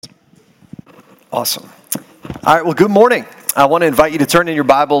Awesome. All right, well, good morning. I want to invite you to turn in your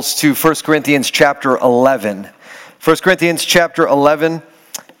Bibles to 1 Corinthians chapter 11. 1 Corinthians chapter 11,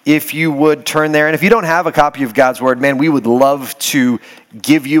 if you would turn there. And if you don't have a copy of God's Word, man, we would love to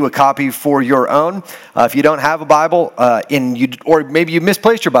give you a copy for your own. If you don't have a Bible, or maybe you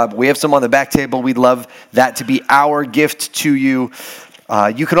misplaced your Bible, we have some on the back table. We'd love that to be our gift to you.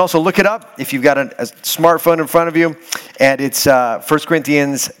 You can also look it up if you've got a smartphone in front of you. And it's 1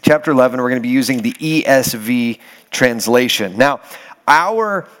 Corinthians chapter 11. We're going to be using the ESV translation. Now,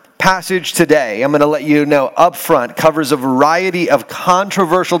 our passage today, I'm going to let you know up front, covers a variety of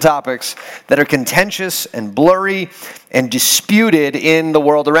controversial topics that are contentious and blurry and disputed in the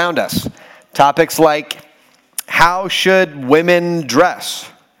world around us. Topics like, how should women dress?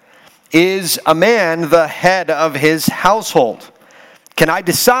 Is a man the head of his household? Can I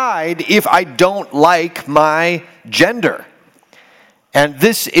decide if I don't like my gender? And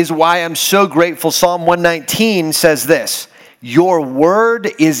this is why I'm so grateful. Psalm 119 says this, your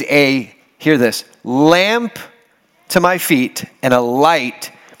word is hear this, lamp to my feet and a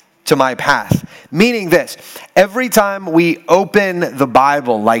light to my path. Meaning this, every time we open the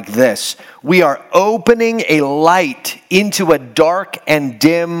Bible like this, we are opening a light into a dark and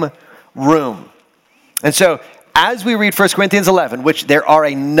dim room. And so, as we read 1 Corinthians 11, which there are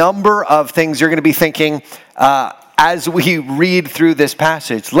a number of things you're going to be thinking as we read through this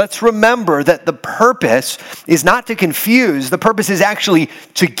passage, let's remember that the purpose is not to confuse. The purpose is actually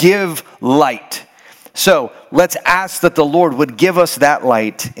to give light. So let's ask that the Lord would give us that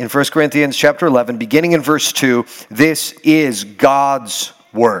light in 1 Corinthians chapter 11, beginning in verse 2. This is God's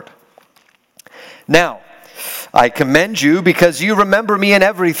word. Now, I commend you because you remember me in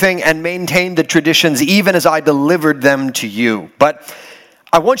everything and maintain the traditions even as I delivered them to you. But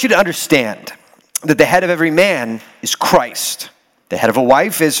I want you to understand that the head of every man is Christ. The head of a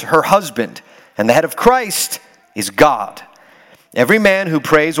wife is her husband, and the head of Christ is God. Every man who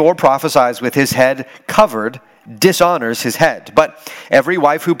prays or prophesies with his head covered dishonors his head. But every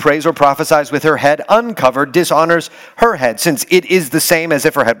wife who prays or prophesies with her head uncovered dishonors her head, since it is the same as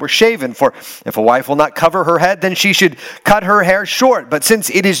if her head were shaven. For if a wife will not cover her head, then she should cut her hair short. But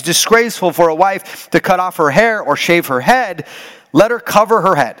since it is disgraceful for a wife to cut off her hair or shave her head, let her cover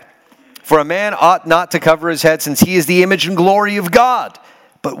her head. For a man ought not to cover his head, since he is the image and glory of God.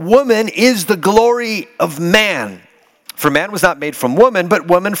 But woman is the glory of man. For man was not made from woman, but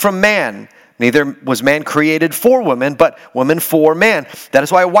woman from man. Neither was man created for woman, but woman for man. That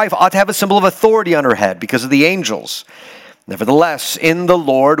is why a wife ought to have a symbol of authority on her head, because of the angels. Nevertheless, in the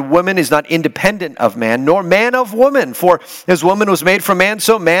Lord, woman is not independent of man, nor man of woman. For as woman was made from man,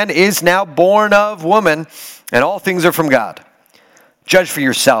 so man is now born of woman, and all things are from God. Judge for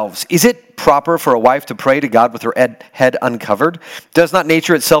yourselves. Is it proper for a wife to pray to God with her head uncovered? Does not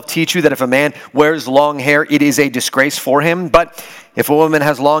nature itself teach you that if a man wears long hair, it is a disgrace for him? But if a woman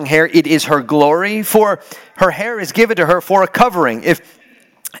has long hair, it is her glory, for her hair is given to her for a covering. If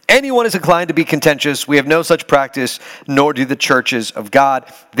anyone is inclined to be contentious, we have no such practice, nor do the churches of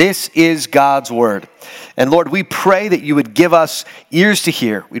God. This is God's word. And Lord, we pray that you would give us ears to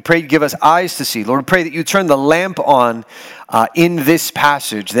hear. We pray you give us eyes to see. Lord, we pray that you turn the lamp on in this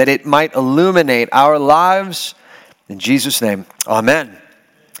passage, that it might illuminate our lives. In Jesus' name, amen.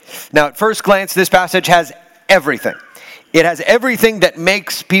 Now, at first glance, this passage has everything. It has everything that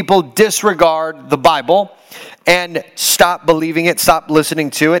makes people disregard the Bible and stop believing it, stop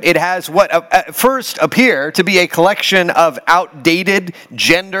listening to it. It has what at first appear to be a collection of outdated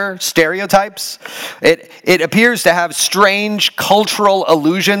gender stereotypes. It appears to have strange cultural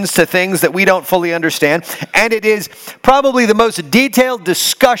allusions to things that we don't fully understand. And it is probably the most detailed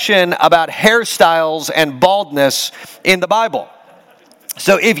discussion about hairstyles and baldness in the Bible.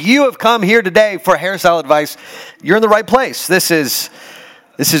 So if you have come here today for hairstyle advice, you're in the right place. This is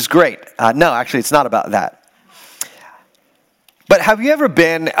great. No, actually, it's not about that. But have you ever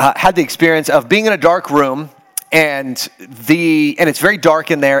had the experience of being in a dark room and it's very dark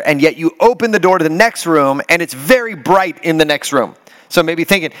in there, and yet you open the door to the next room and it's very bright in the next room? So maybe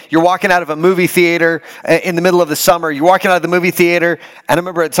thinking, you're walking out of a movie theater in the middle of the summer, you're walking out of the movie theater, and I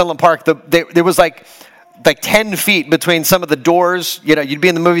remember at Sunland Park, there was like 10 feet between some of the doors. You know, you'd be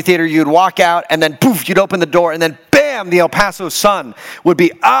in the movie theater, you'd walk out, and then poof, you'd open the door, and then bam, the El Paso sun would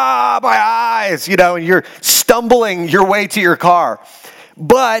be, my eyes, and you're stumbling your way to your car.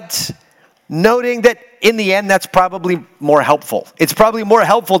 But noting that in the end, that's probably more helpful. It's probably more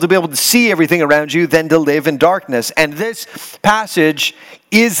helpful to be able to see everything around you than to live in darkness. And this passage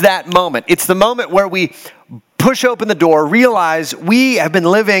is that moment. It's the moment where we push open the door, realize we have been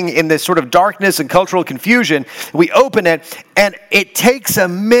living in this sort of darkness and cultural confusion. We open it, and it takes a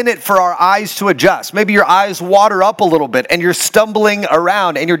minute for our eyes to adjust. Maybe your eyes water up a little bit, and you're stumbling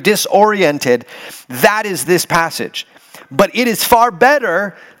around, and you're disoriented. That is this passage. But it is far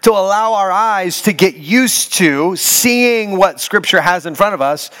better to allow our eyes to get used to seeing what Scripture has in front of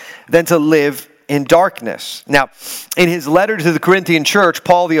us than to live in darkness. Now, in his letter to the Corinthian church,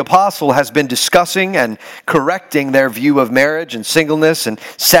 Paul the Apostle has been discussing and correcting their view of marriage and singleness and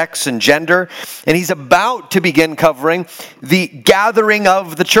sex and gender. And he's about to begin covering the gathering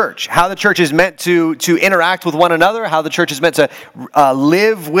of the church, how the church is meant to interact with one another, how the church is meant to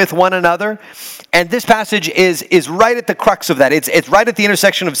live with one another. And this passage is right at the crux of that. It's right at the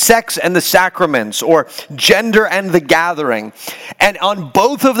intersection of sex and the sacraments, or gender and the gathering. And on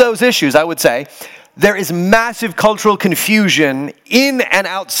both of those issues, I would say, there is massive cultural confusion in and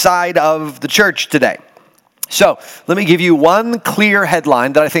outside of the church today. So let me give you one clear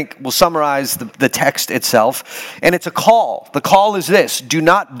headline that I think will summarize the text itself. And it's a call. The call is this: do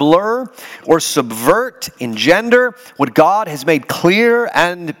not blur or subvert in gender what God has made clear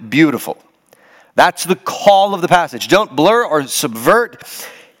and beautiful. That's the call of the passage. Don't blur or subvert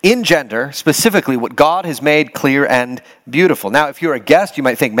in gender, specifically what God has made clear and beautiful. Now, if you're a guest, you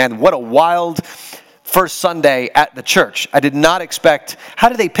might think, man, what a wild first Sunday at the church. I did not expect, how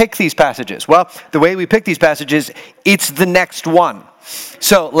do they pick these passages? Well, the way we pick these passages, it's the next one.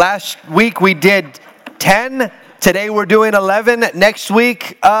 So last week we did 10. Today we're doing 11. Next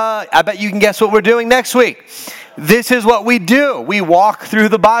week, I bet you can guess what we're doing next week. This is what we do. We walk through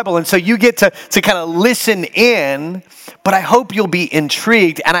the Bible. And so you get to kind of listen in, but I hope you'll be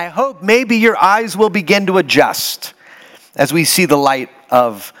intrigued, and I hope maybe your eyes will begin to adjust as we see the light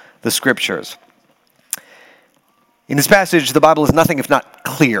of the Scriptures. In this passage, the Bible is nothing if not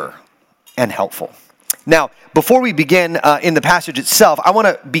clear and helpful. Now, before we begin in the passage itself, I want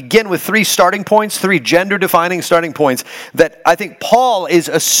to begin with three gender-defining starting points that I think Paul is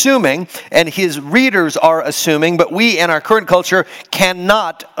assuming and his readers are assuming, but we in our current culture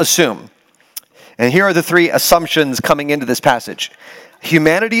cannot assume. And here are the three assumptions coming into this passage.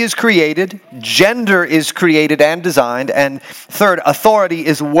 Humanity is created, gender is created and designed, and third, authority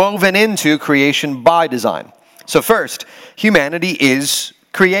is woven into creation by design. So first, humanity is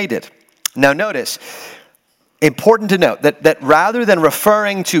created. Now notice, important to note that rather than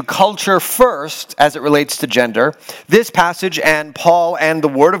referring to culture first as it relates to gender, this passage and Paul and the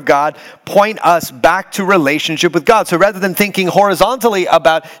Word of God point us back to relationship with God. So rather than thinking horizontally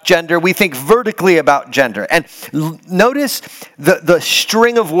about gender, we think vertically about gender. And notice the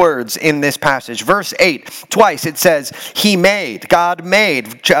string of words in this passage. Verse 8, twice it says, He made, God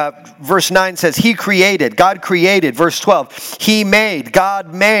made. Verse 9 says, He created, God created. Verse 12, He made,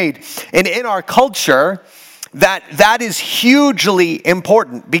 God made. And in our culture, that is hugely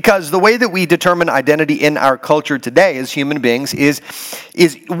important, because the way that we determine identity in our culture today as human beings is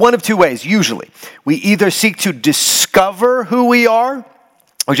one of two ways, usually. We either seek to discover who we are,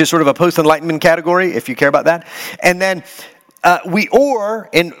 which is sort of a post-enlightenment category, if you care about that, and then or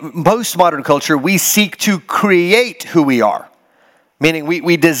in postmodern culture, we seek to create who we are. Meaning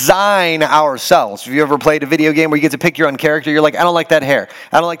we design ourselves. Have you ever played a video game where you get to pick your own character? You're like, I don't like that hair.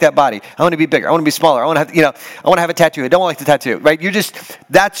 I don't like that body. I want to be bigger. I want to be smaller. I want to have a tattoo. I don't like the tattoo, right?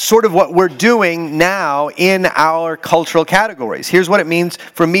 That's sort of what we're doing now in our cultural categories. Here's what it means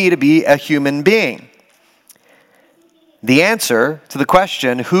for me to be a human being. The answer to the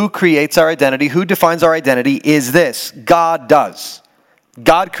question, who creates our identity, who defines our identity, is this: God does.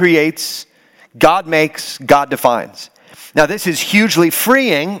 God creates, God makes, God defines. Now, this is hugely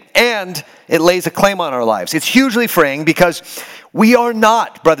freeing, and it lays a claim on our lives. It's hugely freeing because we are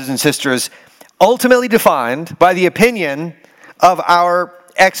not, brothers and sisters, ultimately defined by the opinion of our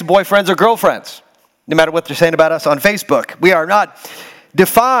ex-boyfriends or girlfriends, no matter what they're saying about us on Facebook. We are not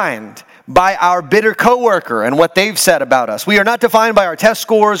defined by our bitter coworker and what they've said about us. We are not defined by our test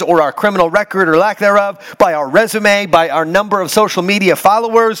scores or our criminal record or lack thereof, by our resume, by our number of social media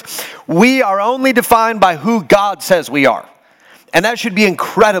followers. We are only defined by who God says we are. And that should be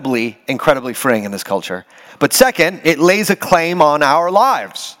incredibly, incredibly freeing in this culture. But second, it lays a claim on our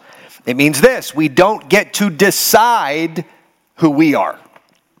lives. It means this: we don't get to decide who we are.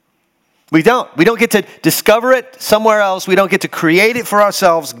 We don't get to discover it somewhere else. We don't get to create it for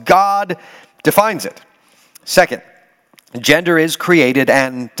ourselves. God defines it. Second, gender is created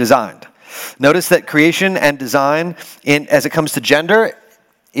and designed. Notice that creation and design, as it comes to gender,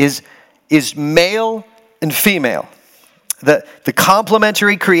 is male and female. the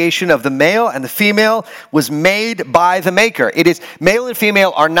complementary creation of the male and the female was made by the Maker. It is, male and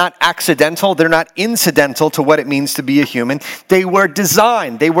female are not accidental. They're not incidental to what it means to be a human. They were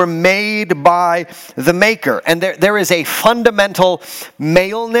designed. They were made by the Maker. And there is a fundamental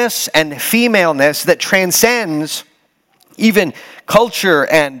maleness and femaleness that transcends even culture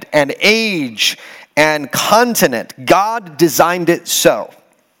and age and continent. God designed it so.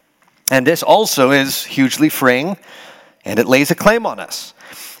 And this also is hugely freeing, and it lays a claim on us.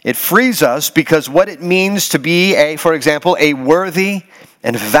 It frees us because what it means to be, for example, a worthy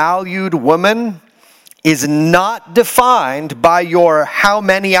and valued woman is not defined by your how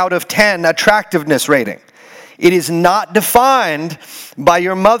many out of 10 attractiveness rating. It is not defined by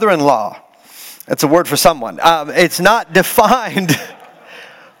your mother-in-law. That's a word for someone. It's not defined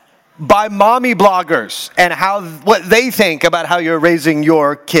by mommy bloggers and what they think about how you're raising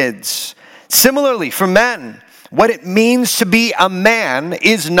your kids. Similarly, for men, what it means to be a man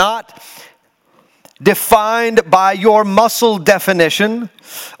is not defined by your muscle definition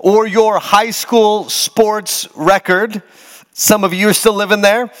or your high school sports record. Some of you are still living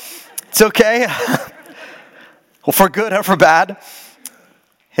there. It's okay. Well, for good or for bad.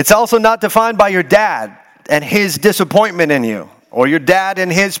 It's also not defined by your dad and his disappointment in you, or your dad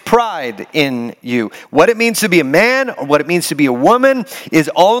and his pride in you. What it means to be a man or what it means to be a woman is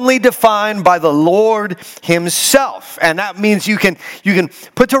only defined by the Lord himself. And that means you can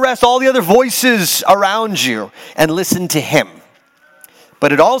put to rest all the other voices around you and listen to him.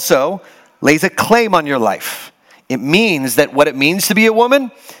 But it also lays a claim on your life. It means that what it means to be a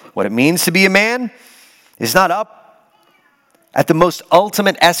woman, what it means to be a man, is not up at the most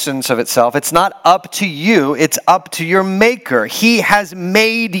ultimate essence of itself. It's not up to you, it's up to your Maker. He has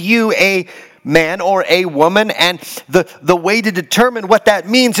made you a man or a woman, and the way to determine what that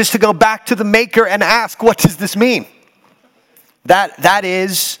means is to go back to the Maker and ask, what does this mean? That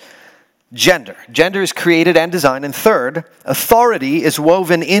is gender. Gender is created and designed. And third, authority is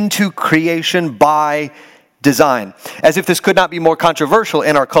woven into creation by design. As if this could not be more controversial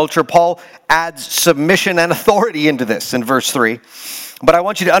in our culture, Paul adds submission and authority into this in verse 3. But I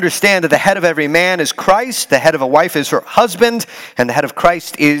want you to understand that the head of every man is Christ, the head of a wife is her husband, and the head of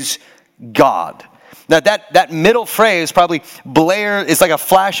Christ is God. Now that middle phrase probably is like a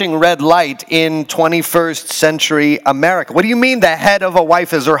flashing red light in 21st century America. What do you mean the head of a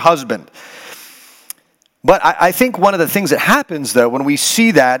wife is her husband? But I think one of the things that happens, though, when we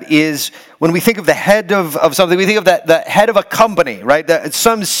see that is when we think of the head of something, we think of the head of a company, right?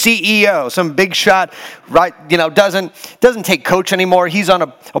 Some CEO, some big shot, right? Doesn't take coach anymore. He's on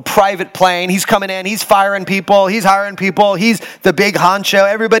a private plane. He's coming in. He's firing people. He's hiring people. He's the big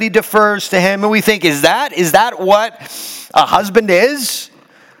honcho. Everybody defers to him. And we think, is that what a husband is?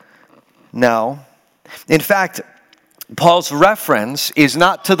 No. In fact, Paul's reference is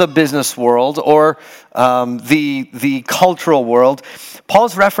not to the business world or the cultural world.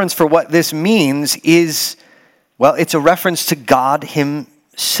 Paul's reference for what this means is, well, it's a reference to God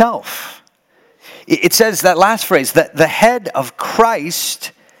himself. It says that last phrase, that the head of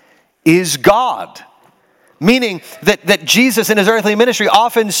Christ is God. Meaning that Jesus in his earthly ministry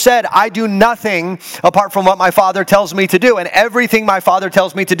often said, I do nothing apart from what my Father tells me to do. And everything my Father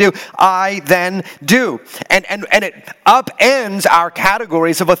tells me to do, I then do. And it upends our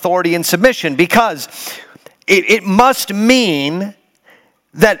categories of authority and submission, because it must mean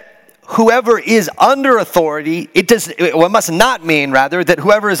that whoever is under authority, it must not mean, rather, that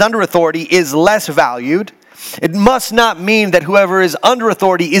whoever is under authority is less valued. It must not mean that whoever is under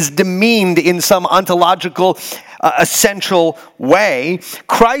authority is demeaned in some ontological, essential way.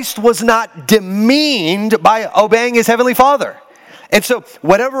 Christ was not demeaned by obeying his heavenly Father. And so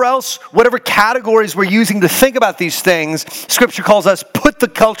whatever categories we're using to think about these things, Scripture calls us, put the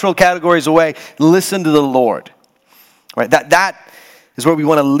cultural categories away, listen to the Lord. Right? That is where we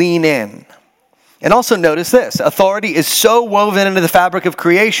want to lean in. And also notice this, authority is so woven into the fabric of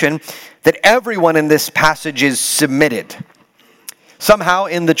creation that everyone in this passage is submitted. Somehow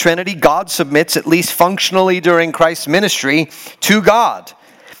in the Trinity, God submits, at least functionally during Christ's ministry, to God.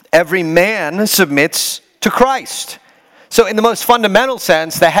 Every man submits to Christ. So in the most fundamental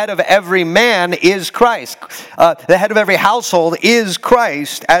sense, the head of every man is Christ. The head of every household is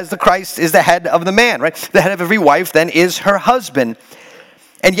Christ, as the Christ is the head of the man, right? The head of every wife then is her husband.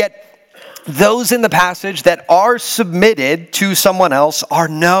 And yet, those in the passage that are submitted to someone else are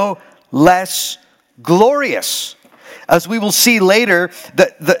no less glorious. As we will see later,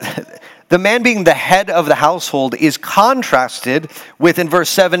 the man being the head of the household is contrasted with, in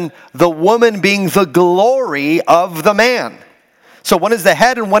verse 7, the woman being the glory of the man. So one is the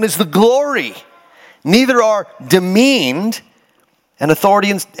head and one is the glory. Neither are demeaned, and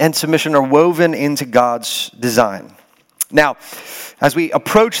authority and submission are woven into God's design. Now, as we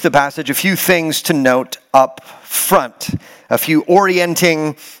approach the passage, a few things to note up front, a few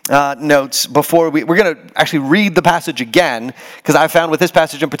orienting notes before we're going to actually read the passage again, because I found with this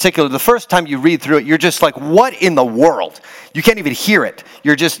passage in particular, the first time you read through it, you're just like, what in the world? You can't even hear it.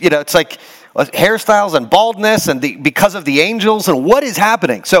 You're just, it's like hairstyles and baldness and because of the angels and what is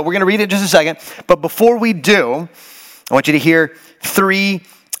happening. So we're going to read it in just a second. But before we do, I want you to hear three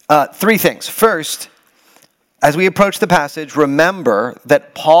things. First, as we approach the passage, remember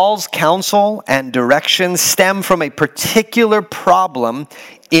that Paul's counsel and direction stem from a particular problem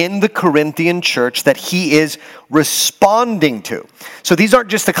in the Corinthian church that he is responding to. So these aren't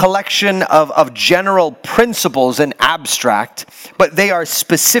just a collection of general principles in abstract, but they are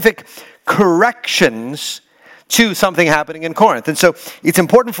specific corrections to something happening in Corinth. And so it's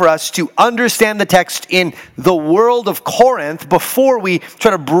important for us to understand the text in the world of Corinth before we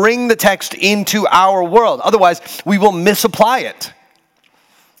try to bring the text into our world. Otherwise, we will misapply it.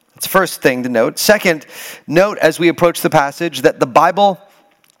 That's the first thing to note. Second, note as we approach the passage that the Bible,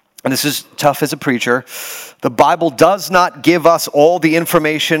 and this is tough as a preacher, the Bible does not give us all the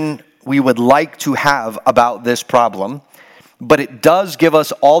information we would like to have about this problem, but it does give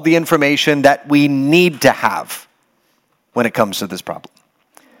us all the information that we need to have when it comes to this problem.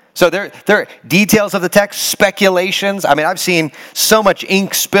 So there are details of the text, speculations. I mean, I've seen so much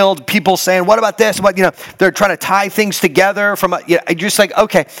ink spilled, people saying, what about this? What, they're trying to tie things together from, just like,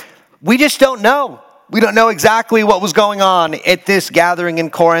 okay, we just don't know. We don't know exactly what was going on at this gathering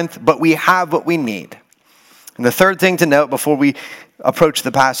in Corinth, but we have what we need. And the third thing to note before we approach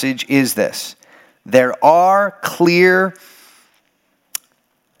the passage is this. There are clear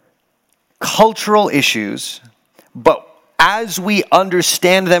cultural issues, but as we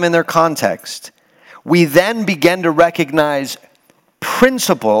understand them in their context, we then begin to recognize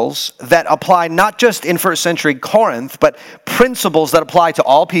principles that apply not just in first century Corinth, but principles that apply to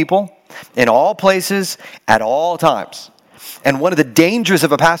all people, in all places, at all times. And one of the dangers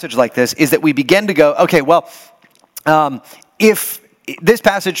of a passage like this is that we begin to go, okay, well, if this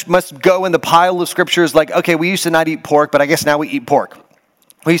passage must go in the pile of scriptures like, okay, we used to not eat pork, but I guess now we eat pork.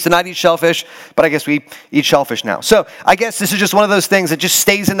 We used to not eat shellfish, but I guess we eat shellfish now. So I guess this is just one of those things that just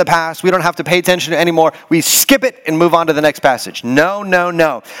stays in the past. We don't have to pay attention to it anymore. We skip it and move on to the next passage.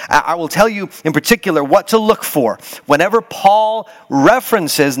 No. I will tell you in particular what to look for. Whenever Paul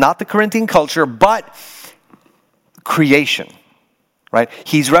references, not the Corinthian culture, but creation, right?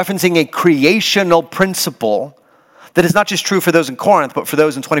 He's referencing a creational principle that is not just true for those in Corinth, but for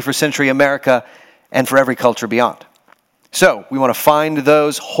those in 21st century America and for every culture beyond. So we want to find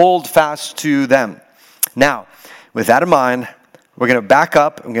those, hold fast to them. Now, with that in mind, we're going to back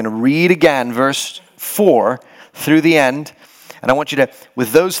up. I'm going to read again verse 4 through the end. And I want you to,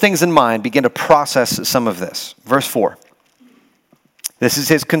 with those things in mind, begin to process some of this. Verse 4. This is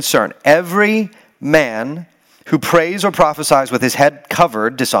his concern. Every man who prays or prophesies with his head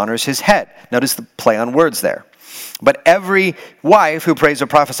covered dishonors his head. Notice the play on words there. But every wife who prays or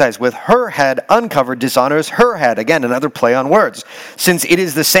prophesies with her head uncovered dishonors her head. Again, another play on words. Since it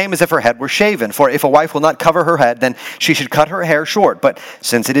is the same as if her head were shaven. For if a wife will not cover her head, then she should cut her hair short. But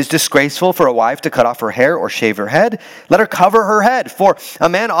since it is disgraceful for a wife to cut off her hair or shave her head, let her cover her head. For a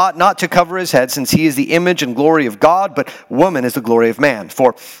man ought not to cover his head, since he is the image and glory of God, but woman is the glory of man.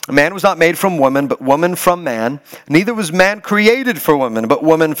 For a man was not made from woman, but woman from man. Neither was man created for woman, but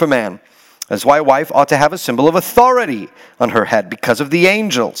woman for man. That's why a wife ought to have a symbol of authority on her head because of the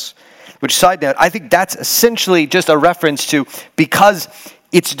angels. Which, side note, I think that's essentially just a reference to because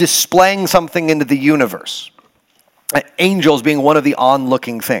it's displaying something into the universe. Angels being one of the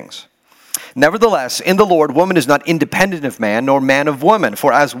onlooking things. Nevertheless, in the Lord, woman is not independent of man, nor man of woman.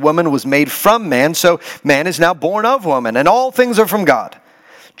 For as woman was made from man, so man is now born of woman, and all things are from God.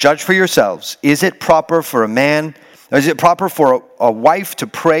 Judge for yourselves. Is it proper for a wife to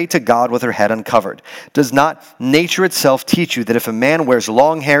pray to God with her head uncovered? Does not nature itself teach you that if a man wears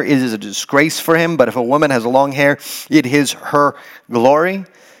long hair, it is a disgrace for him, but if a woman has long hair, it is her glory?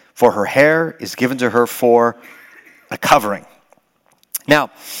 For her hair is given to her for a covering. Now,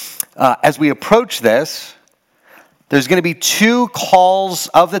 as we approach this, there's going to be two calls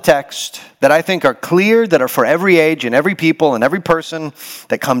of the text that I think are clear, that are for every age and every people and every person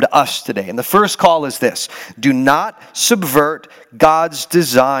that come to us today. And the first call is this: do not subvert God's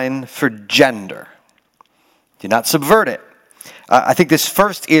design for gender. Do not subvert it. I think this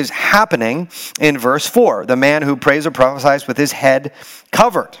first is happening in verse 4. The man who prays or prophesies with his head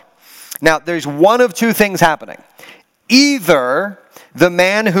covered. Now, there's one of two things happening. Either the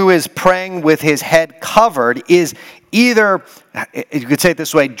man who is praying with his head covered is either, you could say it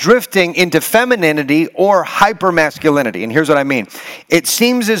this way, drifting into femininity or hypermasculinity. And here's what I mean. It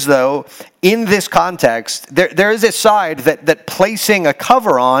seems as though in this context, there is a side that placing a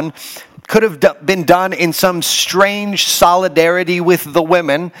cover on could have been done in some strange solidarity with the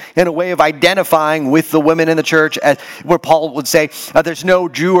women, in a way of identifying with the women in the church, where Paul would say, there's no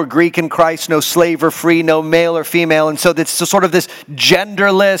Jew or Greek in Christ, no slave or free, no male or female. And so it's sort of this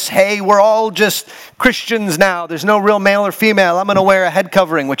genderless, hey, we're all just Christians now. There's no real male or female. I'm going to wear a head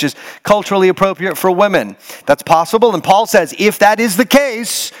covering, which is culturally appropriate for women. That's possible. And Paul says, if that is the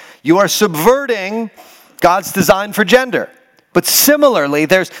case, you are subverting God's design for gender. But similarly,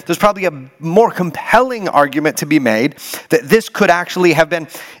 there's probably a more compelling argument to be made that this could actually have been,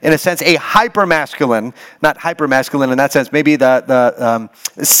 in a sense, a hypermasculine, not hypermasculine in that sense, maybe the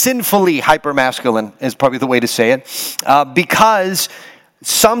sinfully hypermasculine is probably the way to say it, because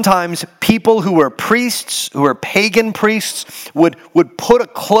sometimes people who were priests, who were pagan priests, would put a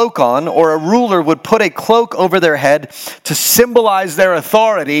cloak on, or a ruler would put a cloak over their head to symbolize their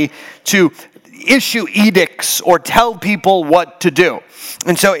authority, to issue edicts or tell people what to do.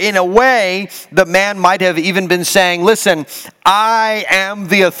 And so in a way, the man might have even been saying, listen, I am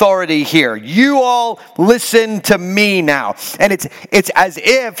the authority here. You all listen to me now. And it's as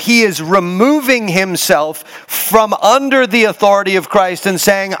if he is removing himself from under the authority of Christ and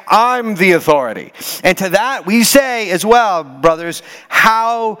saying, I'm the authority. And to that we say as well, brothers,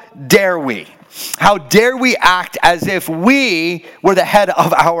 how dare we? How dare we act as if we were the head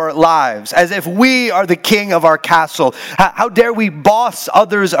of our lives, as if we are the king of our castle? How dare we boss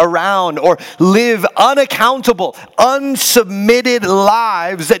others around or live unaccountable, unsubmitted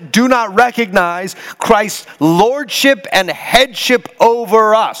lives that do not recognize Christ's lordship and headship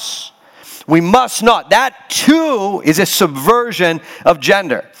over us? We must not. That too is a subversion of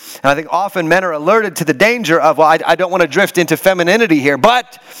gender. And I think often men are alerted to the danger of, well, I don't want to drift into femininity here,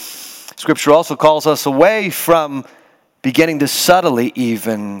 but Scripture also calls us away from beginning to subtly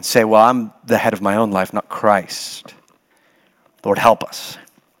even say, well, I'm the head of my own life, not Christ. Lord, help us.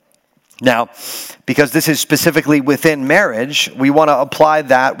 Now, because this is specifically within marriage, we want to apply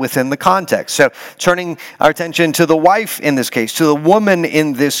that within the context. So turning our attention to the wife in this case, to the woman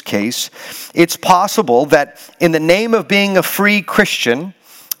in this case, it's possible that in the name of being a free Christian,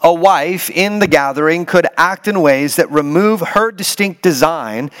 a wife in the gathering could act in ways that remove her distinct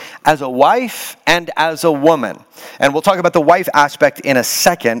design as a wife and as a woman. And we'll talk about the wife aspect in a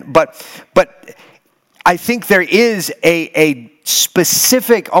second, but I think there is a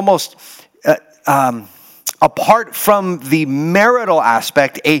specific, almost apart from the marital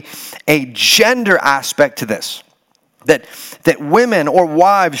aspect, a gender aspect to this. That women or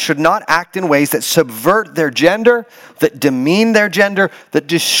wives should not act in ways that subvert their gender, that demean their gender, that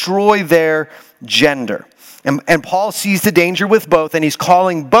destroy their gender. And Paul sees the danger with both, and he's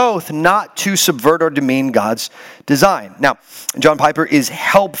calling both not to subvert or demean God's design. Now, John Piper is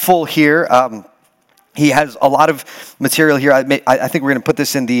helpful here. He has a lot of material here. I think we're going to put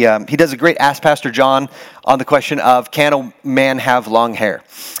this in the... he does a great Ask Pastor John on the question of, can a man have long hair?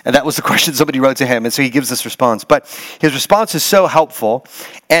 And that was the question somebody wrote to him, and so he gives this response. But his response is so helpful,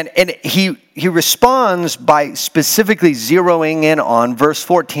 and he responds by specifically zeroing in on verse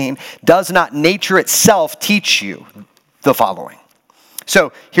 14, does not nature itself teach you the following?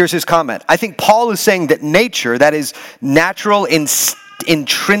 So here's his comment. I think Paul is saying that nature, that is natural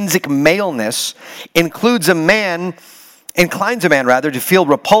intrinsic maleness, inclines a man to feel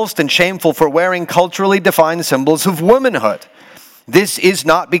repulsed and shameful for wearing culturally defined symbols of womanhood. This is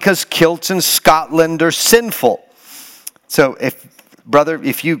not because kilts in Scotland are sinful. So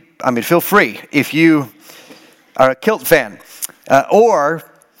feel free if you are a kilt fan, or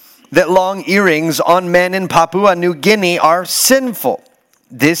that long earrings on men in Papua New Guinea are sinful.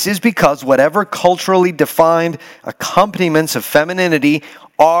 This is because whatever culturally defined accompaniments of femininity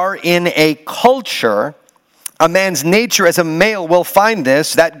are in a culture, a man's nature as a male will find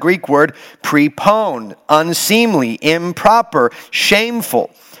that Greek word, prepone, unseemly, improper,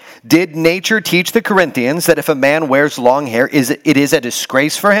 shameful. Did nature teach the Corinthians that if a man wears long hair, it is a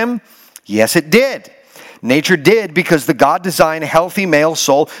disgrace for him? Yes, it did. Nature did, because the God-designed healthy male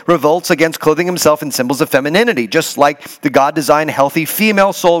soul revolts against clothing himself in symbols of femininity, just like the God-designed healthy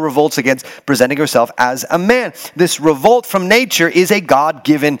female soul revolts against presenting herself as a man. This revolt from nature is a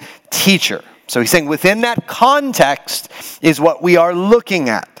God-given teacher. So he's saying within that context is what we are looking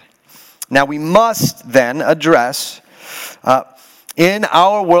at. Now we must then address, in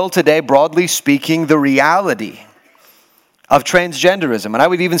our world today, broadly speaking, the reality of transgenderism, and I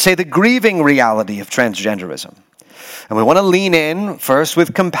would even say the grieving reality of transgenderism. And we want to lean in first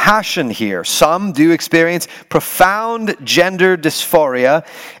with compassion here. Some do experience profound gender dysphoria,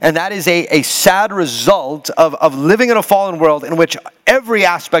 and that is a sad result of living in a fallen world in which every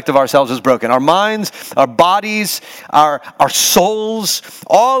aspect of ourselves is broken. Our minds, our bodies, our souls,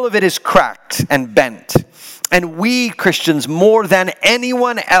 all of it is cracked and bent. And we Christians, more than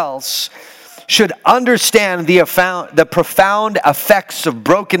anyone else, should understand the profound effects of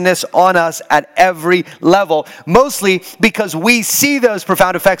brokenness on us at every level, mostly because we see those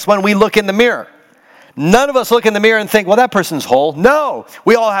profound effects when we look in the mirror. None of us look in the mirror and think, well, that person's whole. No,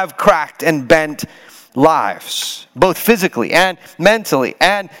 we all have cracked and bent lives, both physically and mentally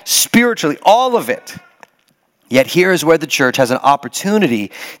and spiritually, all of it. Yet here is where the church has an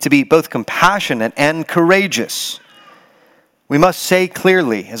opportunity to be both compassionate and courageous. We must say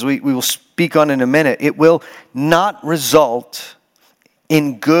clearly, as we will speak on in a minute, it will not result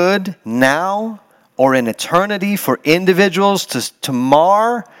in good now or in eternity for individuals to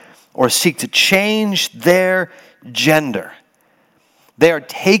mar or seek to change their gender. They are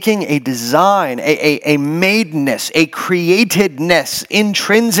taking a design, a madeness, a createdness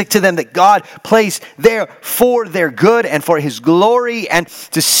intrinsic to them that God placed there for their good and for His glory, and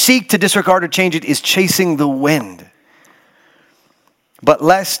to seek to disregard or change it is chasing the wind. But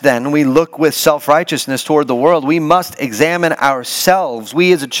lest then we look with self-righteousness toward the world, we must examine ourselves.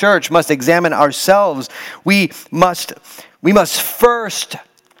 We as a church must examine ourselves. We must first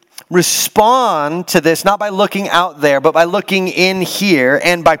respond to this, not by looking out there, but by looking in here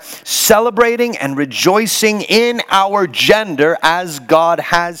and by celebrating and rejoicing in our gender as God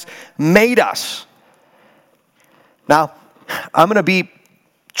has made us. Now, I'm going to be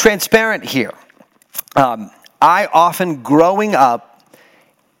transparent here. I often, growing up,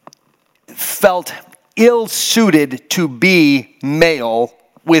 felt ill-suited to be male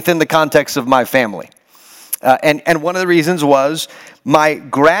within the context of my family. And one of the reasons was my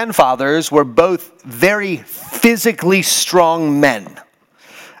grandfathers were both very physically strong men.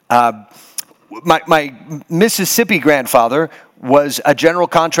 My Mississippi grandfather was a general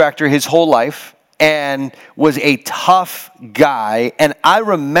contractor his whole life and was a tough guy. And I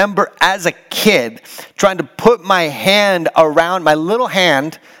remember as a kid trying to put my hand around my little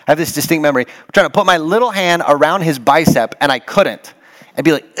hand. I have this distinct memory. Trying to put my little hand around his bicep, and I couldn't. I'd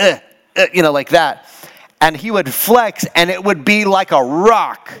be like, like that. And he would flex, and it would be like a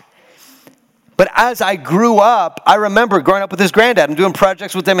rock. But as I grew up, I remember growing up with his granddad and doing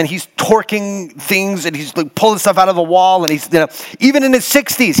projects with him, and he's torquing things, and he's like pulling stuff out of the wall, and he's, even in his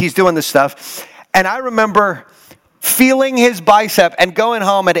 60s, he's doing this stuff. And I remember feeling his bicep and going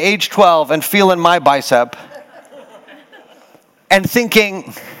home at age 12 and feeling my bicep and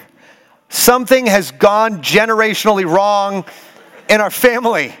thinking something has gone generationally wrong in our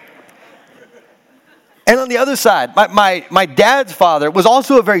family. And on the other side, my dad's father was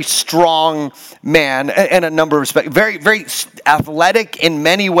also a very strong man in a number of respects. Very, very athletic in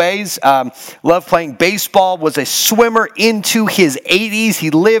many ways. Loved playing baseball. Was a swimmer into his 80s. He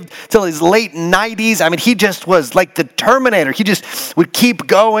lived till his late 90s. I mean, he just was like the Terminator. He just would keep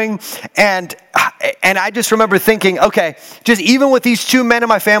going. And I just remember thinking, okay, just even with these two men in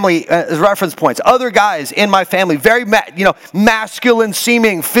my family as reference points, other guys in my family, very masculine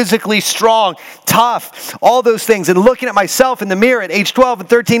seeming, physically strong, tough, all those things, and looking at myself in the mirror at age 12 and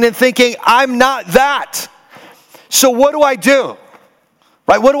 13 and thinking, I'm not that. So what do I do?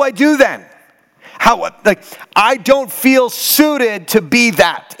 Right? What do I do then? I don't feel suited to be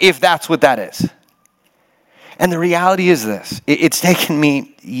that, if that's what that is. And the reality is this. It's taken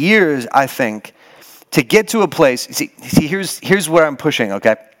me years, I think, to get to a place. See, here's where I'm pushing,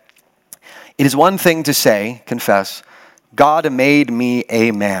 okay? It is one thing to say, confess, God made me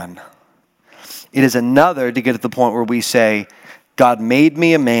a man. It is another to get to the point where we say, God made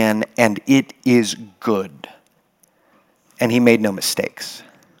me a man and it is good. And He made no mistakes.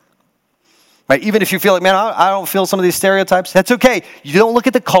 Right? Even if you feel like, man, I don't feel some of these stereotypes, that's okay. You don't look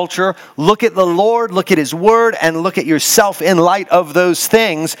at the culture, look at the Lord, look at His Word, and look at yourself in light of those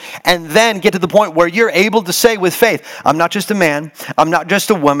things, and then get to the point where you're able to say with faith, I'm not just a man, I'm not just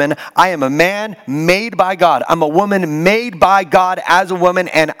a woman, I am a man made by God. I'm a woman made by God as a woman,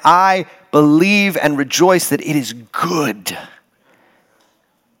 and I believe and rejoice that it is good.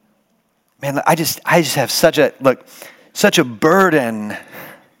 Man, I just have such a burden,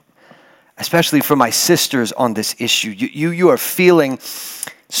 especially for my sisters on this issue. You are feeling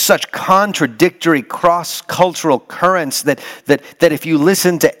such contradictory cross-cultural currents that if you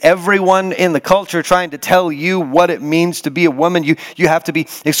listen to everyone in the culture trying to tell you what it means to be a woman, you have to be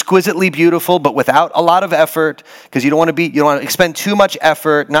exquisitely beautiful, but without a lot of effort, because you don't want to expend too much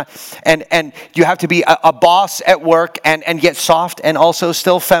effort, and you have to be a boss at work and yet soft and also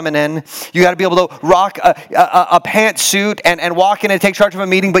still feminine. You got to be able to rock a pantsuit and walk in and take charge of a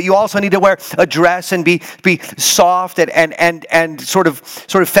meeting, but you also need to wear a dress and be soft and sort of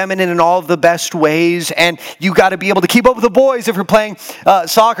feminine in all of the best ways, and you got to be able to keep up with the boys if you're playing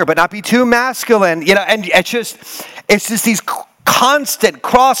soccer, but not be too masculine, and it's just these constant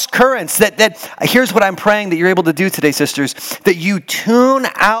cross currents that here's what I'm praying that you're able to do today, sisters, that you tune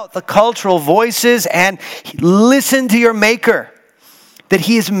out the cultural voices and listen to your Maker, that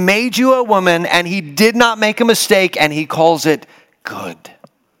he has made you a woman and he did not make a mistake and he calls it good.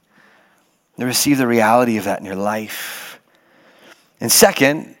 And receive the reality of that in your life. And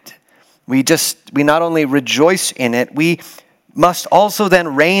second, we not only rejoice in it, we must also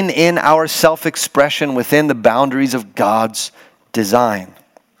then rein in our self-expression within the boundaries of God's design.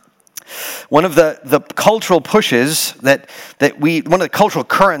 One of the cultural pushes one of the cultural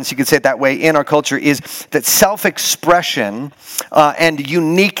currents, you could say it that way, in our culture is that self-expression and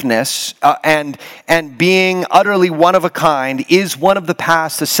uniqueness and being utterly one of a kind is one of the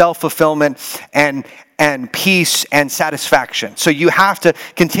paths to self-fulfillment and peace and satisfaction. So you have to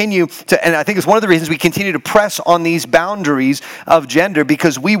continue to, and I think it's one of the reasons we continue to press on these boundaries of gender,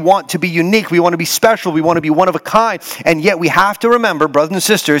 because we want to be unique, we want to be special, we want to be one of a kind, and yet we have to remember, brothers and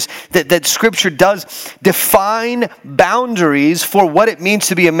sisters, that Scripture does define boundaries for what it means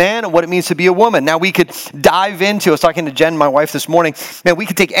to be a man and what it means to be a woman. Now we could dive into, I was talking to Jen, my wife, this morning, man, we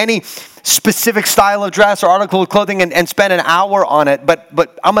could take any specific style of dress or article of clothing and spend an hour on it,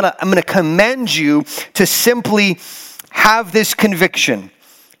 but I'm gonna commend you to simply have this conviction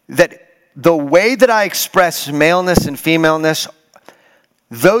that the way that I express maleness and femaleness,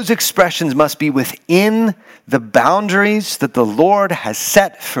 those expressions must be within the boundaries that the Lord has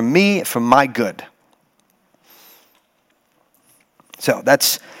set for me, for my good. So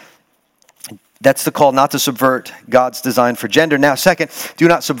that's the call, not to subvert God's design for gender. Now, second, do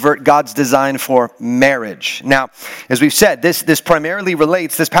not subvert God's design for marriage. Now, as we've said, this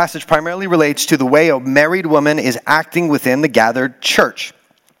passage primarily relates to the way a married woman is acting within the gathered church.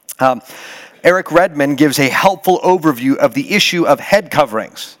 Eric Redmond gives a helpful overview of the issue of head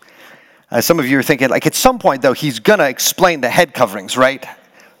coverings. Some of you are thinking, like, at some point, though, he's going to explain the head coverings, right?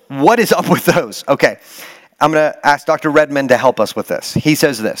 What is up with those? Okay, I'm going to ask Dr. Redmond to help us with this. He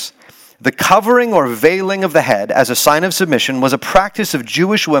says this: the covering or veiling of the head as a sign of submission was a practice of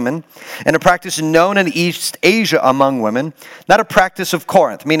Jewish women and a practice known in East Asia among women, not a practice of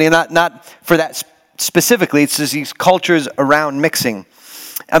Corinth, meaning not for that specifically. It's just these cultures around mixing.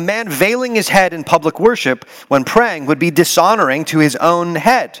 A man veiling his head in public worship when praying would be dishonoring to his own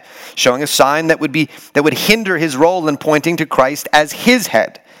head, showing a sign that would hinder his role in pointing to Christ as his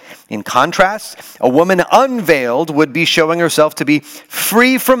head. In contrast, a woman unveiled would be showing herself to be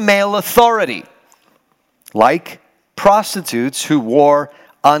free from male authority, like prostitutes who wore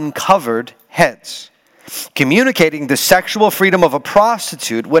uncovered heads. Communicating the sexual freedom of a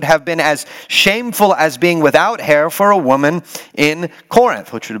prostitute would have been as shameful as being without hair for a woman in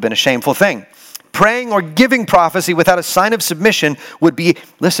Corinth, which would have been a shameful thing. Praying or giving prophecy without a sign of submission would be,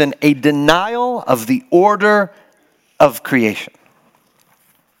 a denial of the order of creation.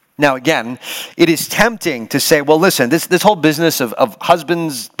 Now, again, it is tempting to say, well, listen, this whole business of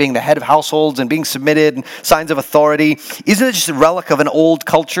husbands being the head of households and being submitted and signs of authority, isn't it just a relic of an old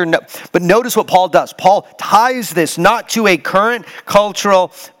culture? No. But notice what Paul does. Paul ties this not to a current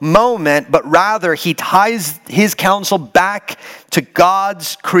cultural moment, but rather he ties his counsel back to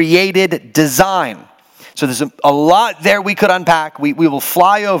God's created design. So there's a lot there we could unpack. We will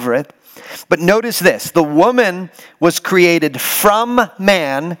fly over it. But notice this: the woman was created from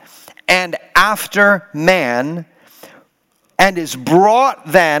man and after man, and is brought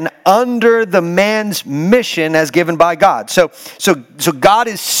then under the man's mission as given by God. So God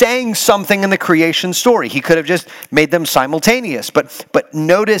is saying something in the creation story. He could have just made them simultaneous. But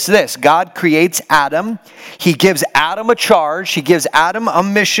notice this: God creates Adam. He gives Adam a charge. He gives Adam a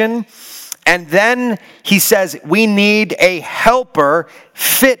mission. And then he says, we need a helper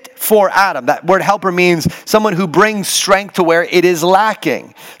fit for Adam. That word helper means someone who brings strength to where it is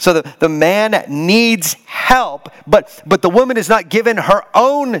lacking. So the man needs help, but the woman is not given her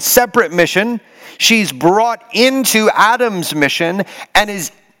own separate mission. She's brought into Adam's mission and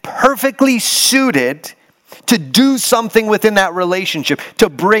is perfectly suited to do something within that relationship, to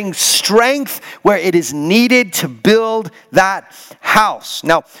bring strength where it is needed to build that house.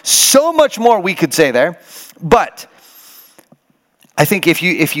 Now, so much more we could say there, but I think if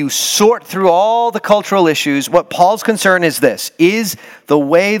you sort through all the cultural issues, what Paul's concern is this: is the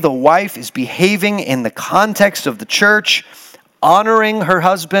way the wife is behaving in the context of the church honoring her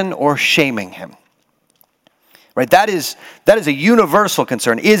husband or shaming him? Right? That is a universal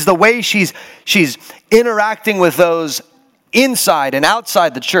concern. Is the way she's interacting with those inside and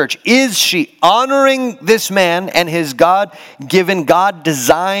outside the church, is she honoring this man and his God-given,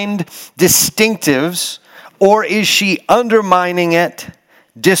 God-designed distinctives, or is she undermining it,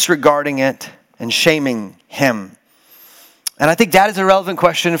 disregarding it, and shaming him? And I think that is a relevant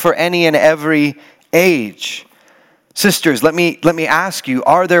question for any and every age. Sisters, let me ask you,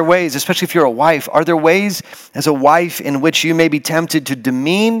 are there ways, especially if you're a wife, are there ways as a wife in which you may be tempted to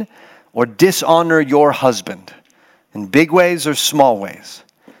demean or dishonor your husband? In big ways or small ways?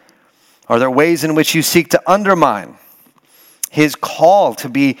 Are there ways in which you seek to undermine his call to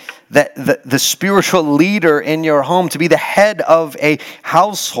be the spiritual leader in your home, to be the head of a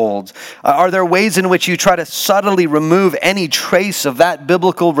household? Are there ways in which you try to subtly remove any trace of that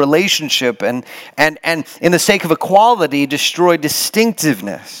biblical relationship and in the sake of equality, destroy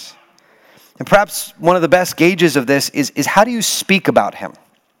distinctiveness? And perhaps one of the best gauges of this is how do you speak about him?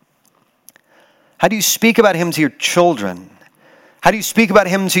 How do you speak about him to your children? How do you speak about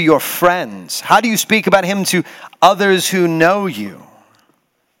him to your friends? How do you speak about him to others who know you?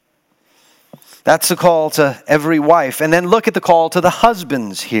 That's the call to every wife. And then look at the call to the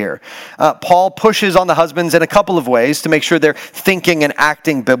husbands here. Paul pushes on the husbands in a couple of ways to make sure they're thinking and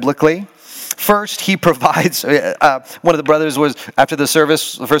acting biblically. First, he provides, one of the brothers was, after the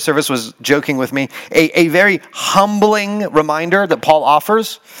first service was joking with me, a very humbling reminder that Paul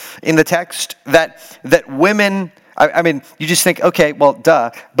offers in the text that women, I mean, you just think, okay, well,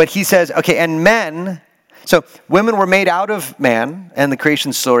 duh. But he says, okay, and men, so women were made out of man and the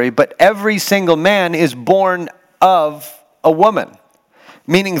creation story, but every single man is born of a woman.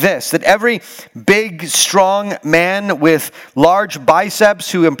 Meaning this, that every big, strong man with large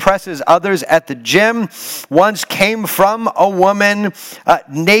biceps who impresses others at the gym once came from a woman,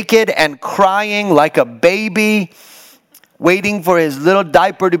 naked and crying like a baby, waiting for his little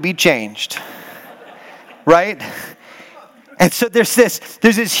diaper to be changed. Right? And so there's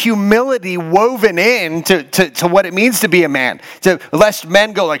this humility woven in to what it means to be a man. Lest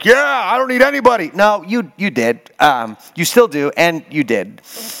men go like, yeah, I don't need anybody. No, you did. You still do, and you did.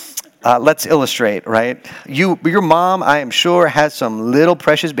 Let's illustrate, right? Your mom, I am sure, has some little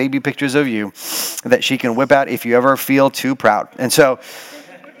precious baby pictures of you that she can whip out if you ever feel too proud. And so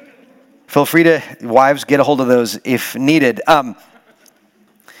feel free to, wives, get a hold of those if needed.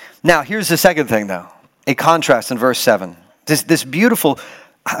 Now, here's the second thing, though. A contrast in verse 7. This beautiful,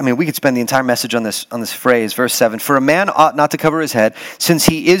 I mean, we could spend the entire message on this phrase, verse 7. For a man ought not to cover his head, since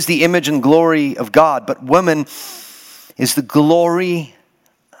he is the image and glory of God, but woman is the glory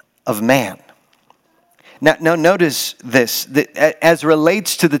of man. Now notice this, that as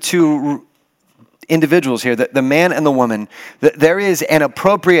relates to the two individuals here, the man and the woman, that there is an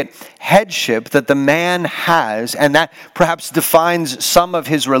appropriate headship that the man has, and that perhaps defines some of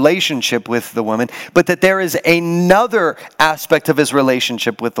his relationship with the woman, but that there is another aspect of his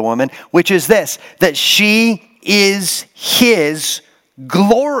relationship with the woman, which is this, that she is his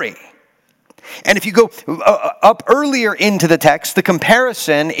glory. And if you go up earlier into the text, the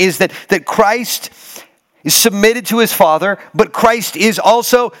comparison is that Christ is submitted to his Father, but Christ is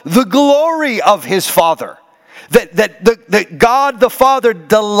also the glory of his Father. That God the Father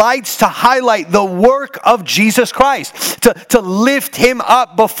delights to highlight the work of Jesus Christ, to lift him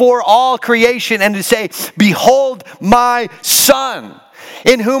up before all creation and to say, behold my Son,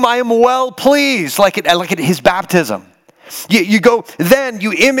 in whom I am well pleased, like at his baptism.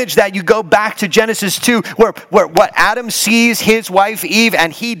 You image that, you go back to Genesis 2, where what Adam sees his wife Eve,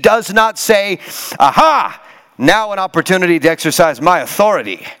 and he does not say, aha, now an opportunity to exercise my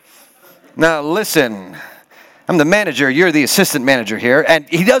authority. Now listen, I'm the manager, you're the assistant manager here, and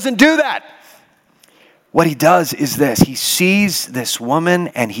he doesn't do that. What he does is this, he sees this woman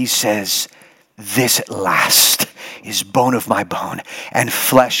and he says, this at last is bone of my bone and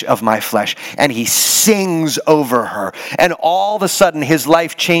flesh of my flesh. And he sings over her. And all of a sudden his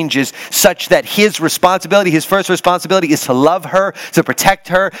life changes such that his first responsibility is to love her, to protect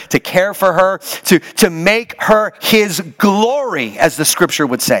her, to care for her, to make her his glory, as the scripture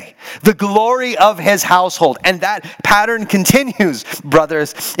would say. The glory of his household. And that pattern continues,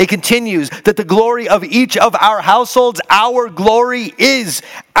 brothers. It continues that the glory of each of our households, our glory is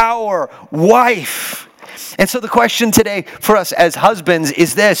our wife. And so the question today for us as husbands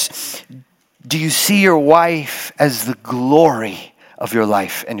is this: do you see your wife as the glory of your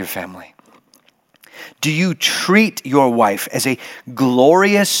life and your family? Do you treat your wife as a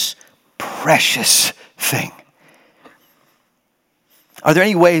glorious, precious thing? Are there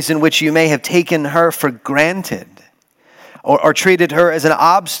any ways in which you may have taken her for granted or treated her as an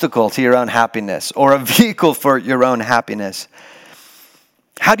obstacle to your own happiness or a vehicle for your own happiness?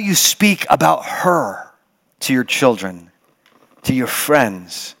 How do you speak about her to your children, to your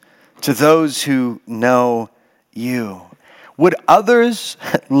friends, to those who know you? Would others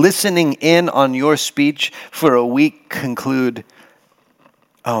listening in on your speech for a week conclude,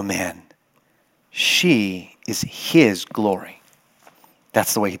 oh man, she is his glory?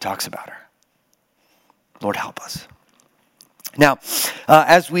 That's the way he talks about her. Lord, help us. Now,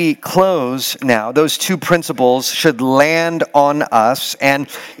 as we close now, those two principles should land on us. And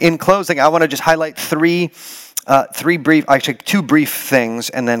in closing, I want to just highlight two brief things,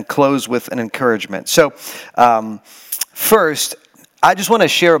 and then close with an encouragement. So, first, I just want to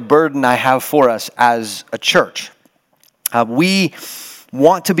share a burden I have for us as a church. We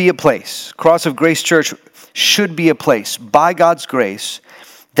want to be a place, Cross of Grace Church should be a place, by God's grace,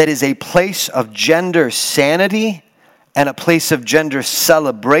 that is a place of gender sanity and a place of gender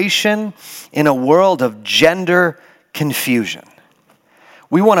celebration in a world of gender confusion.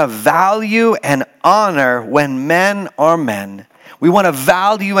 We want to value and honor when men are men. We want to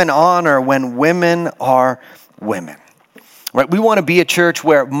value and honor when women are women. Right? We want to be a church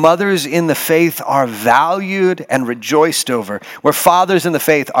where mothers in the faith are valued and rejoiced over, where fathers in the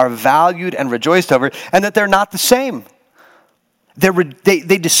faith are valued and rejoiced over, and that they're not the same.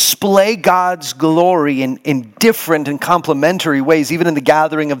 They display God's glory in different and complementary ways, even in the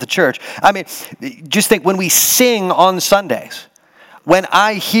gathering of the church. I mean, just think, when we sing on Sundays, when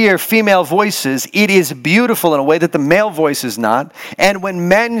I hear female voices, it is beautiful in a way that the male voice is not. And when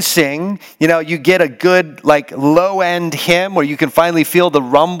men sing, you get a good low-end hymn where you can finally feel the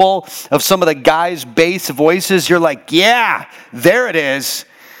rumble of some of the guys' bass voices. You're like, yeah, there it is.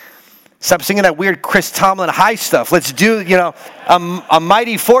 Stop singing that weird Chris Tomlin high stuff. Let's do, a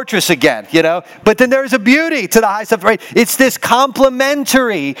mighty fortress again, But then there's a beauty to the high stuff, right? It's this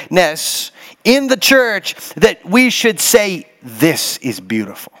complementariness in the church that we should say, this is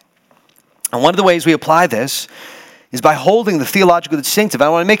beautiful. And one of the ways we apply this is by holding the theological distinctive. I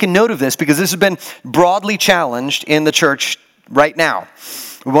want to make a note of this because this has been broadly challenged in the church right now.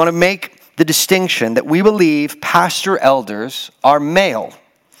 We want to make the distinction that we believe pastor elders are male.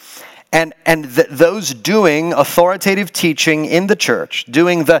 And those doing authoritative teaching in the church,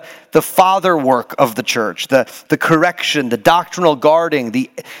 doing the father work of the church, the correction, the doctrinal guarding,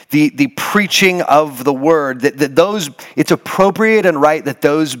 the preaching of the word, that those, it's appropriate and right that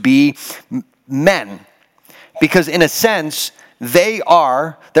those be men. Because in a sense, there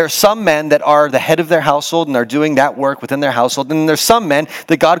are some men that are the head of their household and are doing that work within their household. And there's some men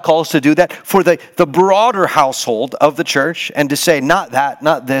that God calls to do that for the broader household of the church, and to say, not that,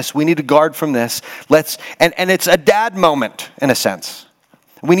 not this. We need to guard from this. And it's a dad moment in a sense.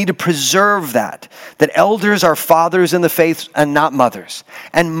 We need to preserve that elders are fathers in the faith and not mothers.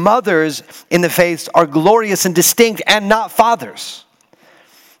 And mothers in the faith are glorious and distinct and not fathers.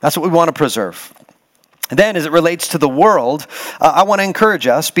 That's what we want to preserve. Then, as it relates to the world, I want to encourage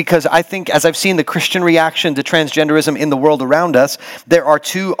us, because I think, as I've seen the Christian reaction to transgenderism in the world around us, there are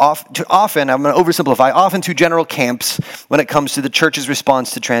too often, I'm going to oversimplify, often two general camps when it comes to the church's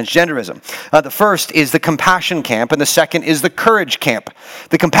response to transgenderism. The first is the compassion camp, and the second is the courage camp.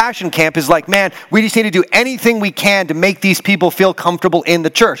 The compassion camp is like, man, we just need to do anything we can to make these people feel comfortable in the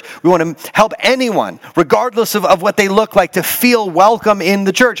church. We want to help anyone, regardless of what they look like, to feel welcome in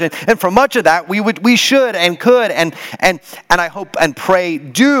the church. And for much of that, we should and could and I hope and pray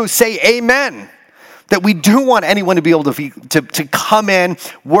do say amen. That we do want anyone to be able to come in,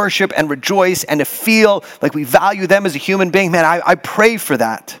 worship and rejoice, and to feel like we value them as a human being. Man, I pray for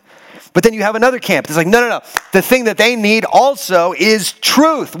that. But then you have another camp that's like, no. The thing that they need also is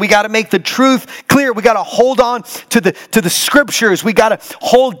truth. We got to make the truth clear. We got to hold on to the scriptures. We got to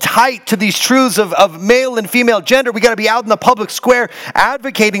hold tight to these truths of male and female gender. We got to be out in the public square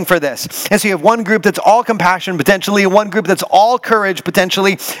advocating for this. And so you have one group that's all compassion potentially, and one group that's all courage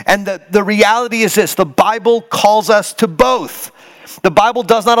potentially. And the reality is this: the Bible calls us to both. The Bible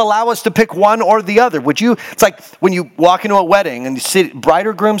does not allow us to pick one or the other. It's like when you walk into a wedding and you sit bride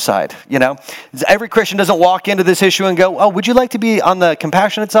or groom side, Every Christian doesn't walk into this issue and go, oh, would you like to be on the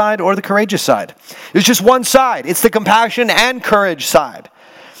compassionate side or the courageous side? It's just one side. It's the compassion and courage side.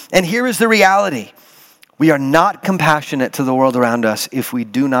 And here is the reality. We are not compassionate to the world around us if we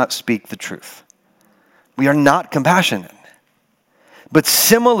do not speak the truth. we are not compassionate. But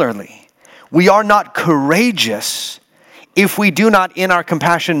similarly, we are not courageous if we do not, in our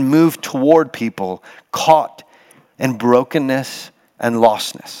compassion, move toward people caught in brokenness and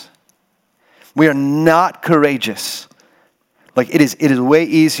lostness. We are not courageous. Like it is way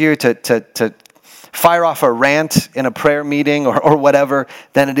easier to fire off a rant in a prayer meeting or whatever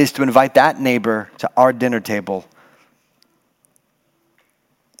than it is to invite that neighbor to our dinner table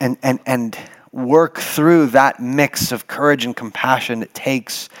and work through that mix of courage and compassion it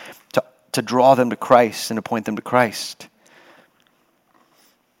takes to draw them to Christ and to point them to Christ.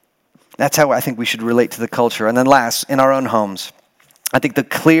 That's how I think we should relate to the culture. And then last, in our own homes, I think the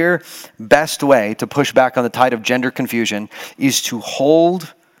clear, best way to push back on the tide of gender confusion is to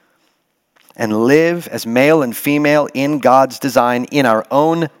hold and live as male and female in God's design in our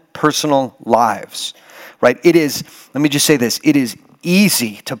own personal lives, right? It is, let me just say this, it is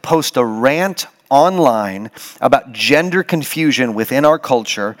easy to post a rant online about gender confusion within our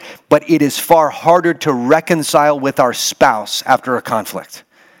culture, but it is far harder to reconcile with our spouse after a conflict.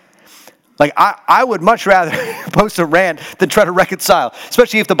 Like, I would much rather post a rant than try to reconcile,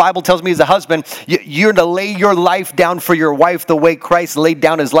 especially if the Bible tells me as a husband, you're to lay your life down for your wife the way Christ laid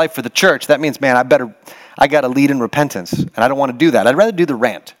down his life for the church. That means, man, I got to lead in repentance, and I don't want to do that. I'd rather do the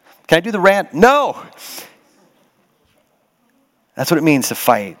rant. Can I do the rant? No. That's what it means to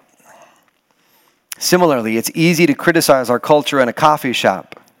fight. Similarly, it's easy to criticize our culture in a coffee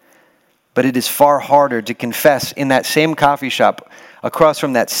shop, but it is far harder to confess in that same coffee shop across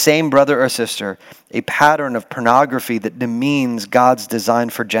from that same brother or sister a pattern of pornography that demeans God's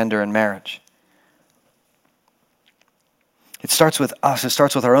design for gender and marriage. It starts with us. It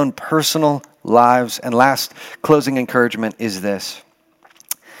starts with our own personal lives. And last closing encouragement is this.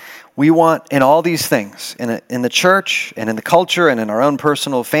 We want, in all these things, in the church and in the culture and in our own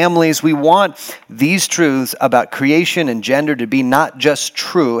personal families, we want these truths about creation and gender to be not just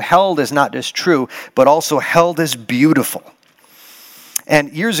true, held as not just true, but also held as beautiful.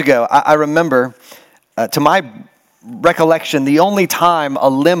 And years ago, I remember, to my recollection, the only time a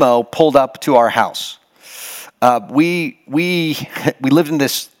limo pulled up to our house. We lived in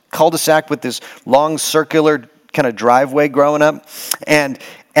this cul-de-sac with this long circular kind of driveway growing up, and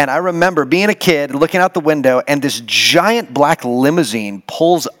I remember being a kid, looking out the window, and this giant black limousine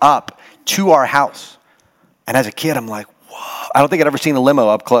pulls up to our house. And as a kid, I'm like, whoa. I don't think I'd ever seen a limo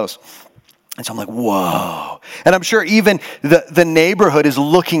up close. And so I'm like, whoa. And I'm sure even the neighborhood is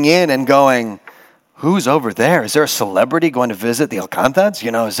looking in and going, who's over there? Is there a celebrity going to visit the Alcantars?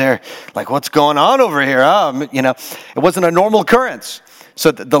 Is there, like, what's going on over here? It wasn't a normal occurrence.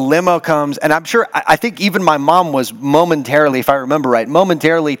 So the limo comes, and I'm sure, I think even my mom was momentarily, if I remember right,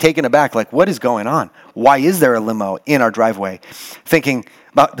 momentarily taken aback, like, what is going on? Why is there a limo in our driveway? Thinking,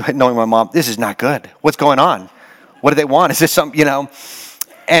 about knowing my mom, this is not good. What's going on? What do they want? Is this some,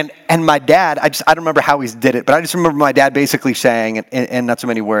 And my dad, I don't remember how he did it, but I just remember my dad basically saying, in not so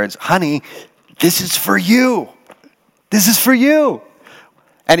many words, honey, this is for you. This is for you.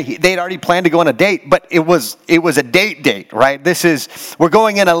 And they'd already planned to go on a date, but it was a date, right? We're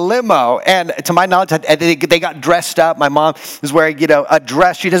going in a limo, and to my knowledge, they got dressed up. My mom is wearing, a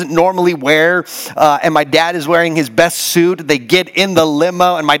dress she doesn't normally wear, and my dad is wearing his best suit. They get in the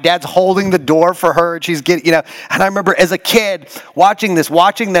limo, and my dad's holding the door for her. And she's getting, and I remember as a kid watching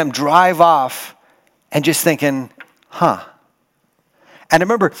them drive off, and just thinking, huh. And I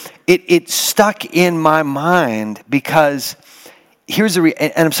remember it stuck in my mind because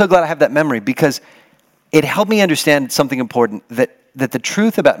and I'm so glad I have that memory because it helped me understand something important, that the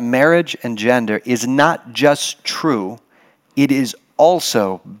truth about marriage and gender is not just true, it is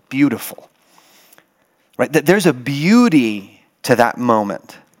also beautiful. Right? That there's a beauty to that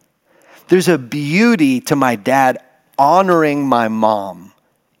moment. There's a beauty to my dad honoring my mom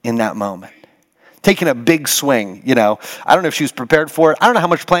in that moment. Taking a big swing, I don't know if she was prepared for it. I don't know how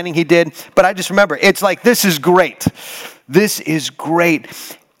much planning he did, but I just remember, it's like, this is great. This is great.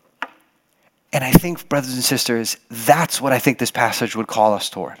 And I think, brothers and sisters, that's what I think this passage would call us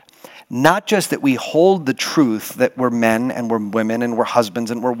toward. Not just that we hold the truth that we're men and we're women and we're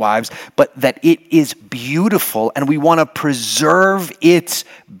husbands and we're wives, but that it is beautiful and we want to preserve its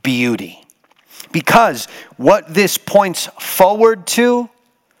beauty. Because what this points forward to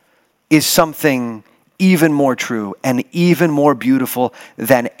is something even more true and even more beautiful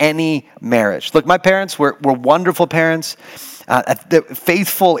than any marriage. Look, my parents were wonderful parents,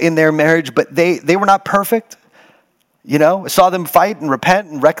 faithful in their marriage, but they were not perfect. I saw them fight and repent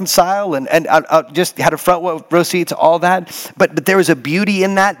and reconcile and just had a front row seat to all that. But there was a beauty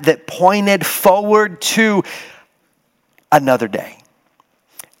in that pointed forward to another day.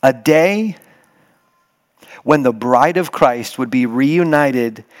 A day when the bride of Christ would be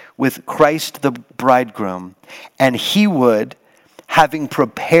reunited with Christ the bridegroom, and he would, having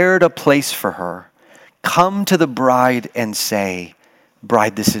prepared a place for her, come to the bride and say,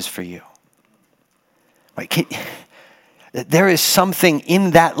 "Bride, this is for you." Right? There is something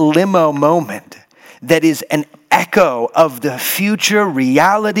in that limo moment that is an echo of the future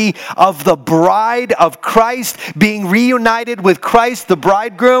reality of the bride of Christ being reunited with Christ, the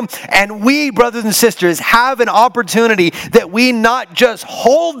bridegroom. And we, brothers and sisters, have an opportunity that we not just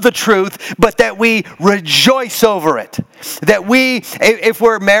hold the truth, but that we rejoice over it. That we, if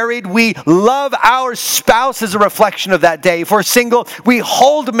we're married, we love our spouse as a reflection of that day. If we're single, we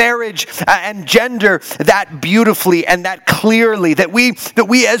hold marriage and gender that beautifully and that clearly. That we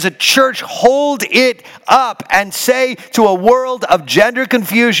as a church hold it up and say to a world of gender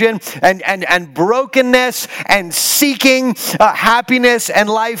confusion and brokenness and seeking happiness and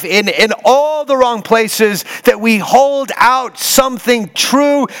life in all the wrong places, that we hold out something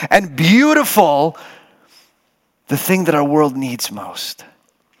true and beautiful, the thing that our world needs most,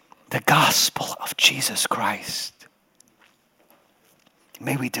 the gospel of Jesus Christ.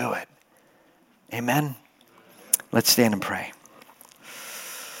 May we do it. Amen. Let's stand and pray.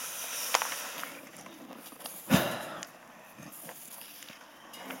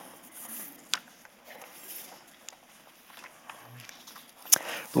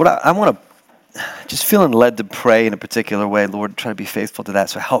 Lord, I want to, just feeling led to pray in a particular way. Lord, try to be faithful to that,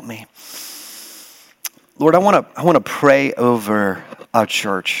 so help me. Lord, I want to pray over our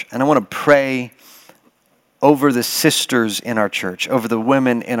church, and I want to pray over the sisters in our church, over the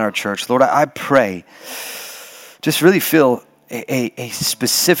women in our church. Lord, I pray, just really feel a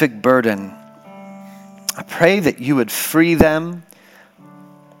specific burden. I pray that you would free them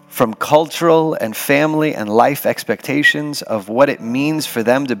from cultural and family and life expectations of what it means for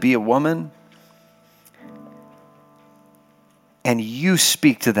them to be a woman. And you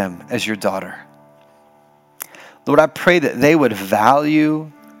speak to them as your daughter. Lord, I pray that they would value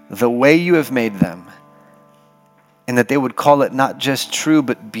the way you have made them, and that they would call it not just true,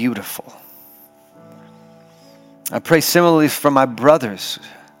 but beautiful. I pray similarly for my brothers,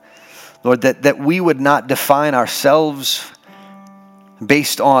 Lord, that we would not define ourselves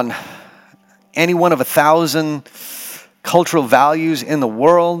based on any one of 1,000 cultural values in the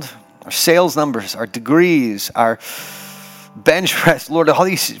world, our sales numbers, our degrees, our bench press, Lord, all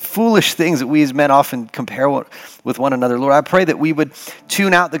these foolish things that we as men often compare with one another. Lord, I pray that we would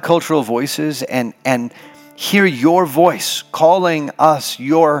tune out the cultural voices and hear your voice calling us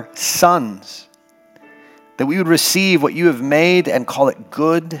your sons, that we would receive what you have made and call it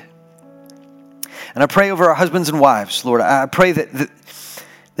good. And I pray over our husbands and wives, Lord. I pray that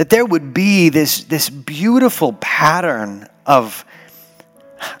there would be this beautiful pattern of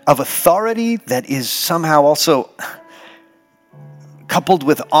authority that is somehow also coupled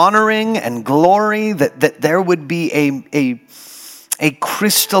with honoring and glory, that there would be a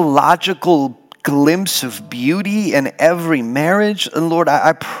Christological glimpse of beauty in every marriage. And Lord,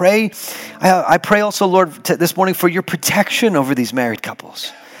 I pray also, Lord, this morning for your protection over these married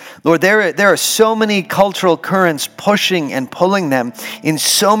couples. Lord, there are so many cultural currents pushing and pulling them in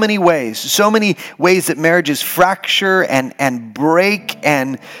so many ways that marriages fracture and break,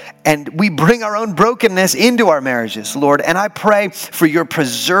 and we bring our own brokenness into our marriages, Lord. And I pray for your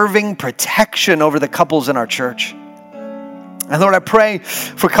preserving protection over the couples in our church. And Lord, I pray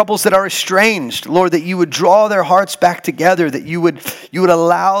for couples that are estranged, Lord, that you would draw their hearts back together, that you would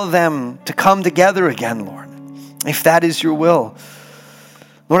allow them to come together again, Lord, if that is your will.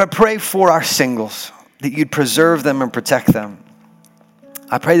 Lord, I pray for our singles, that you'd preserve them and protect them.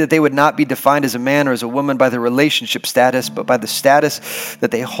 I pray that they would not be defined as a man or as a woman by their relationship status, but by the status that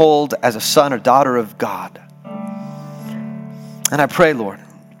they hold as a son or daughter of God. And I pray, Lord,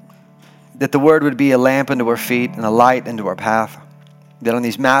 that the word would be a lamp unto our feet and a light into our path, that on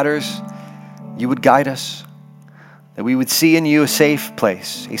these matters you would guide us, that we would see in you a safe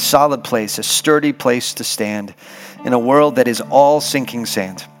place, a solid place, a sturdy place to stand in a world that is all sinking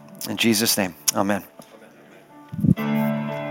sand. In Jesus' name, amen.